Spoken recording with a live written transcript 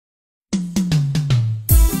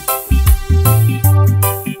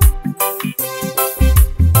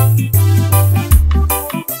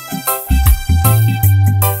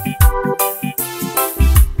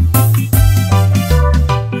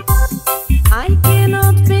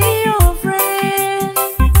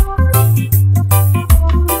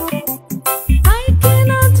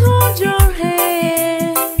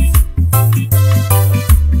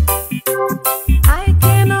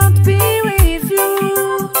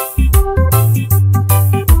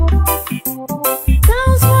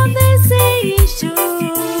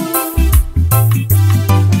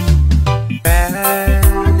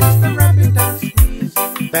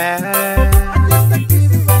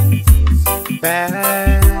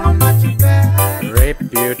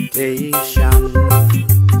Reputation.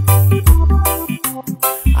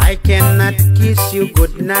 I cannot kiss you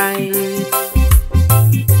goodnight.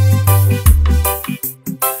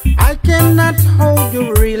 I cannot hold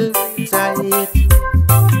you real tight.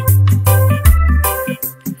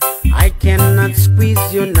 I cannot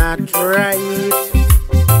squeeze you not right.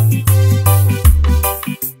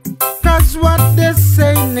 'Cause what they're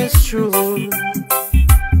saying is true.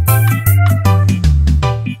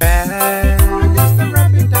 Bad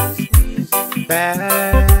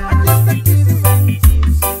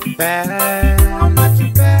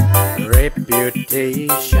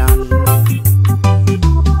reputation.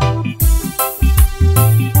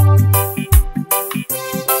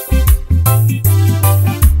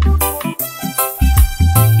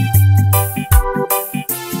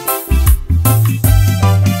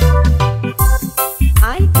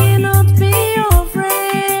 I cannot be your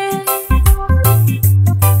friend.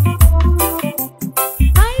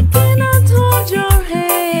 I cannot hold your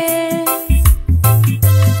hand.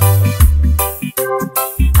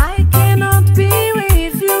 I cannot be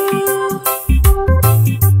with you.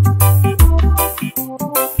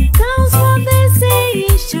 'Cause what they say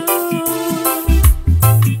is true.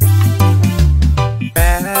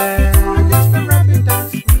 Bad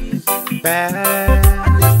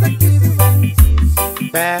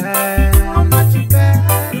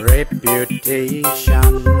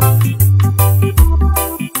reputation.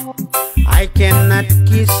 I cannot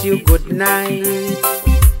kiss you goodnight.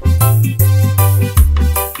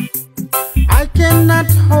 I cannot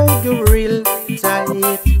hold you real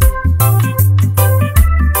tight.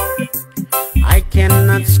 I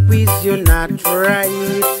cannot squeeze you not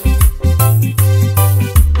right.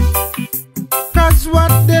 'Cause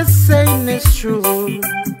what they're saying is true.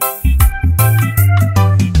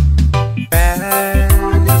 Bad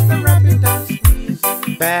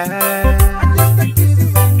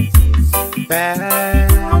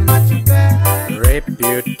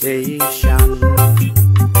reputation.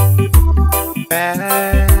 Bad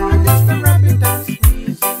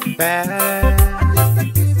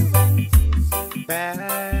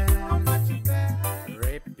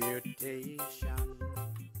reputation.